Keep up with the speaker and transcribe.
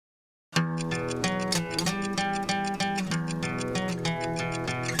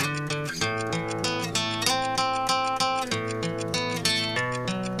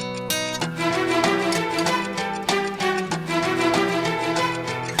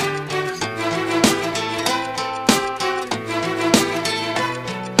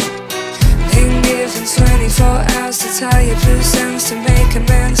tired loose ends to make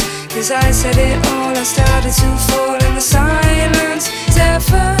amends. As I said it all, I started to fall in the silence.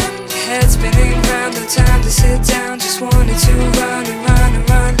 Deafened, head spinning round, no time to sit down. Just wanted to run and run and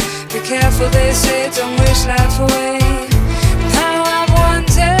run. Be careful, they say, don't wish life away. Now I'm one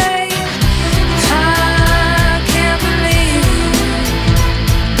day, I can't believe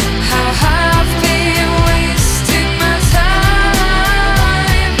how I've been wasting my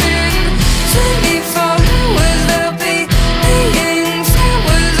time. In 24 hours there'll be laying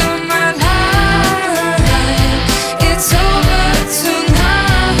flowers on my line. It's over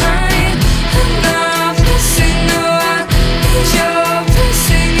tonight, and I'm missing. No, I need your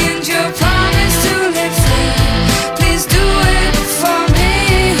blessing and your promise to live free. Please do it for me.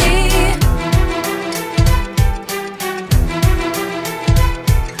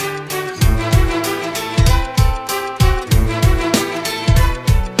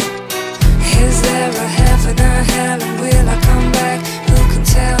 Is there a heaven or hell, and will I come back? Who can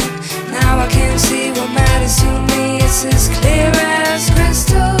tell? Now I can see what matters to me. It's as clear as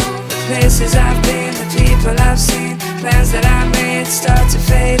crystal. The places I've been, the people I've seen, plans that I made start to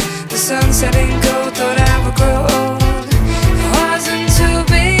fade. The sun setting gold, thought I would grow old. It wasn't to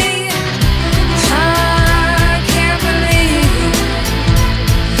be. I can't believe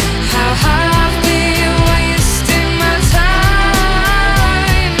how I've been wasting my time.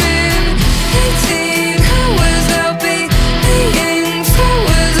 In 18 hours there'll be laying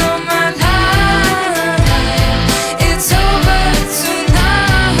flowers on my line. It's over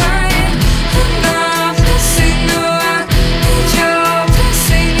tonight, and I'm missing. No, I need your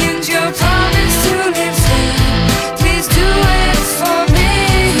blessing and your promise to live free. Please do it for me.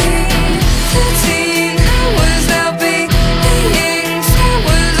 13 hours there'll be laying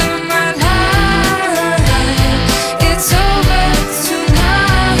flowers on my line. It's over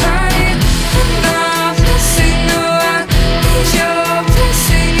tonight, and I'm missing. No, I need your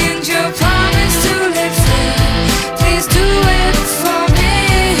blessing and your promise to live free. Please do it for me.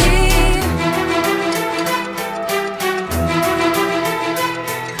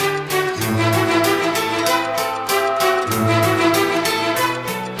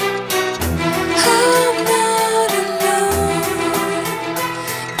 I'm not alone.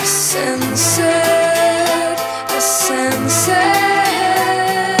 A sense of